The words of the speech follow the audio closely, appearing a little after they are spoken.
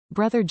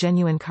Brother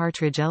Genuine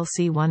Cartridge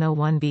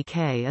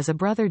LC101BK is a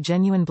Brother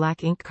Genuine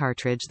black ink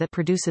cartridge that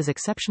produces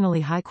exceptionally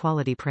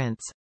high-quality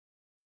prints.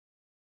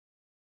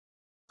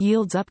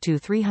 Yields up to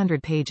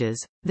 300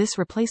 pages. This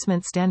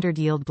replacement standard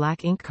yield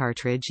black ink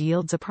cartridge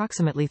yields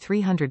approximately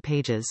 300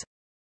 pages.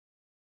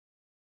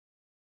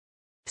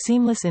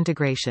 Seamless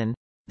integration.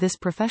 This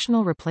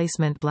professional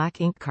replacement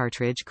black ink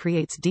cartridge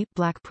creates deep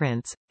black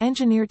prints,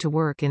 engineered to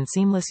work in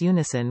seamless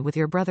unison with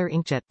your Brother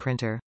inkjet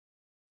printer.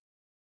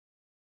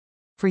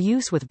 For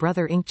use with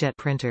Brother inkjet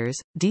printers,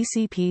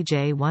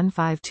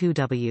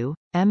 DCP-J152W,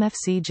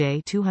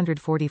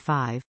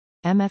 MFC-J245,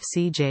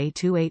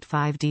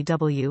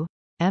 MFC-J285DW,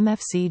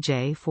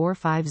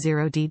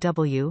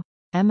 MFC-J450DW,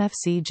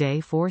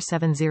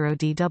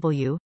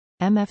 MFC-J470DW,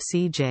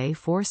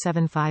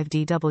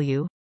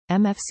 MFC-J475DW,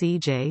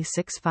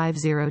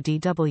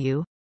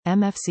 MFC-J650DW,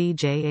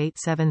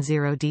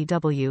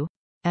 MFC-J870DW,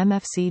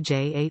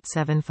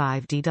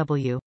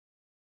 MFC-J875DW.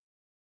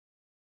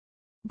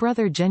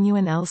 Brother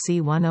Genuine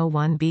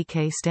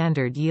LC101BK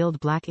Standard Yield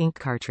Black Ink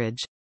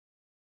Cartridge.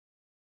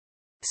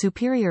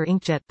 Superior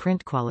inkjet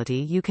print quality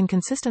you can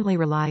consistently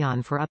rely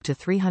on for up to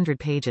 300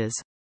 pages.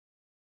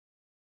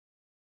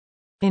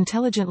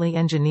 Intelligently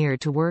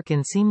engineered to work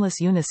in seamless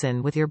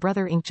unison with your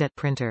Brother inkjet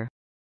printer.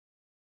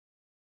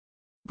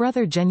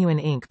 Brother Genuine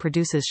ink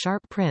produces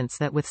sharp prints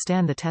that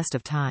withstand the test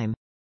of time.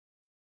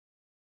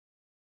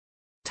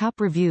 Top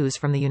reviews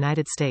from the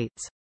United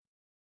States.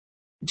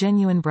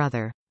 Genuine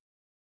Brother.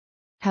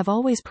 Have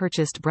always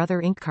purchased Brother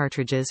ink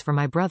cartridges for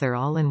my brother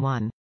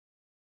all-in-one.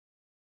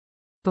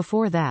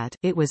 Before that,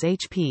 it was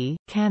HP,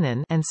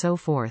 Canon, and so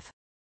forth.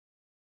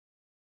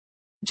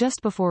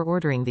 Just before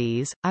ordering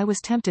these, I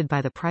was tempted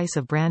by the price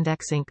of brand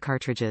X ink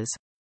cartridges.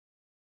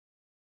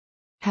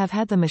 Have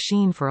had the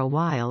machine for a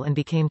while and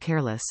became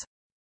careless.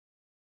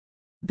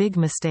 Big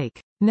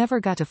mistake. Never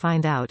got to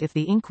find out if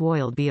the ink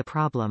would be a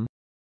problem.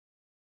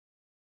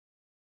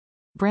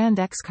 Brand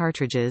X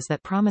cartridges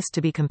that promised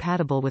to be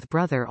compatible with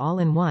Brother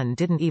all-in-one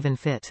didn't even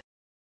fit.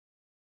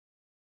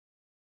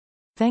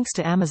 Thanks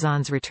to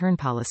Amazon's return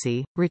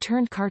policy,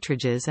 returned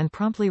cartridges and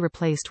promptly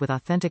replaced with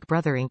authentic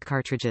Brother ink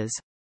cartridges.